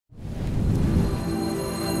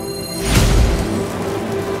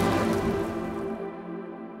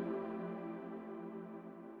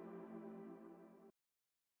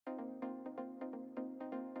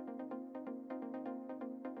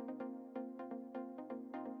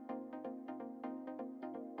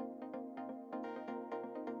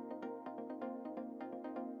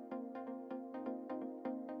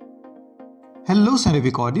Hello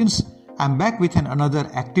scientific audience, I'm back with another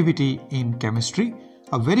activity in chemistry,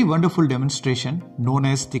 a very wonderful demonstration known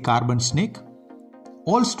as the carbon snake.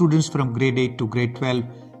 All students from grade 8 to grade 12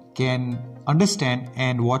 can understand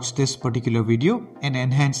and watch this particular video and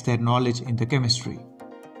enhance their knowledge in the chemistry.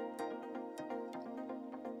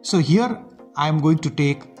 So here I am going to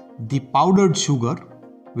take the powdered sugar,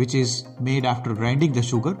 which is made after grinding the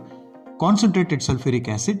sugar, concentrated sulfuric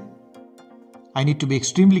acid. I need to be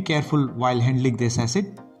extremely careful while handling this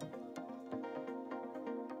acid,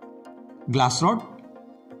 glass rod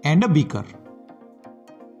and a beaker.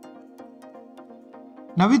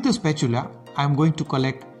 Now with the spatula, I am going to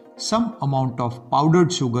collect some amount of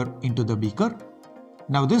powdered sugar into the beaker.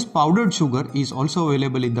 Now this powdered sugar is also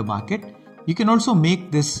available in the market. You can also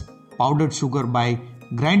make this powdered sugar by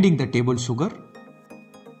grinding the table sugar.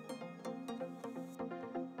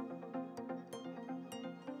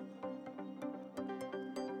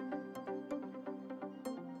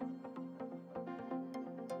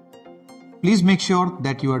 Please make sure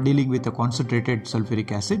that you are dealing with a concentrated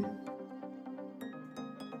sulfuric acid.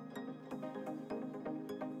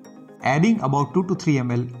 Adding about 2 to 3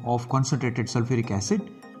 ml of concentrated sulfuric acid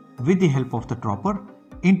with the help of the dropper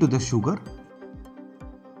into the sugar.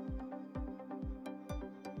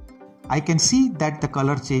 I can see that the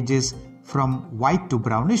color changes from white to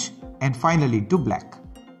brownish and finally to black.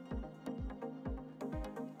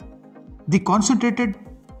 The concentrated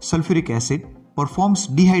sulfuric acid performs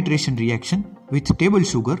dehydration reaction with table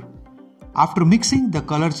sugar. After mixing, the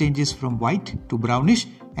color changes from white to brownish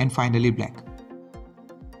and finally black.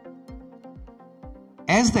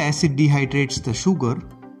 As the acid dehydrates the sugar,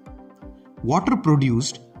 water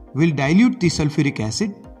produced will dilute the sulfuric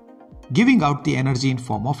acid, giving out the energy in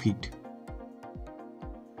form of heat.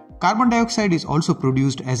 Carbon dioxide is also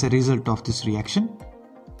produced as a result of this reaction.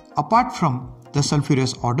 Apart from the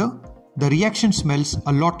sulfurous odor, the reaction smells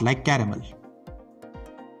a lot like caramel.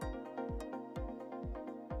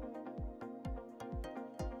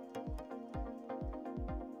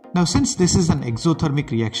 Now since this is an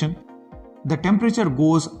exothermic reaction, the temperature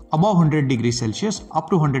goes above 100 degrees Celsius up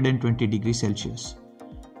to 120 degrees Celsius.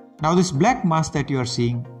 Now this black mass that you are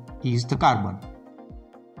seeing is the carbon.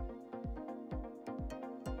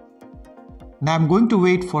 Now I am going to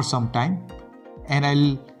wait for some time and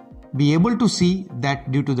I'll be able to see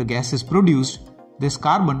that due to the gases produced, this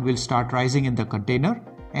carbon will start rising in the container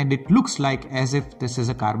and it looks like as if this is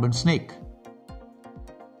a carbon snake.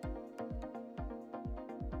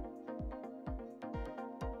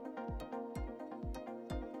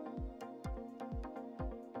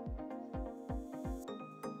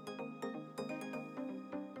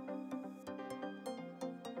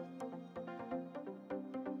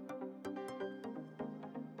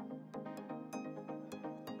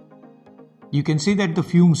 You can see that the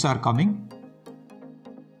fumes are coming.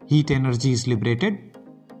 Heat energy is liberated.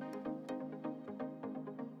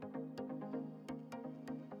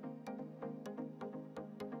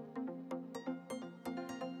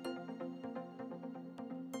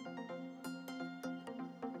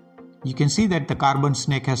 You can see that the carbon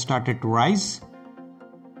snake has started to rise.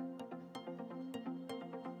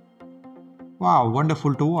 Wow,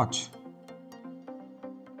 wonderful to watch.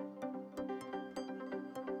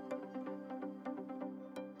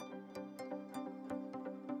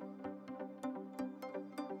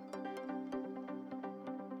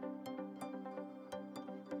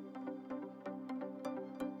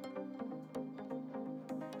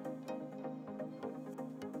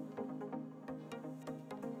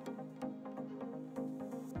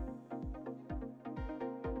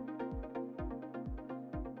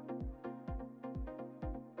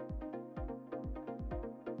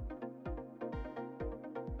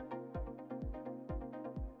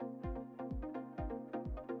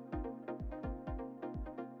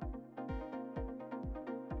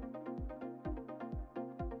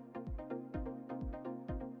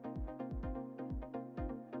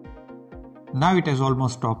 Now it has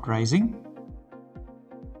almost stopped rising.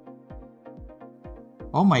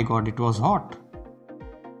 Oh my god, it was hot.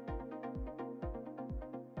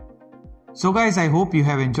 So guys, I hope you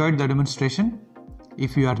have enjoyed the demonstration.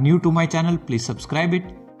 If you are new to my channel, please subscribe it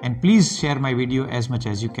and please share my video as much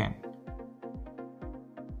as you can.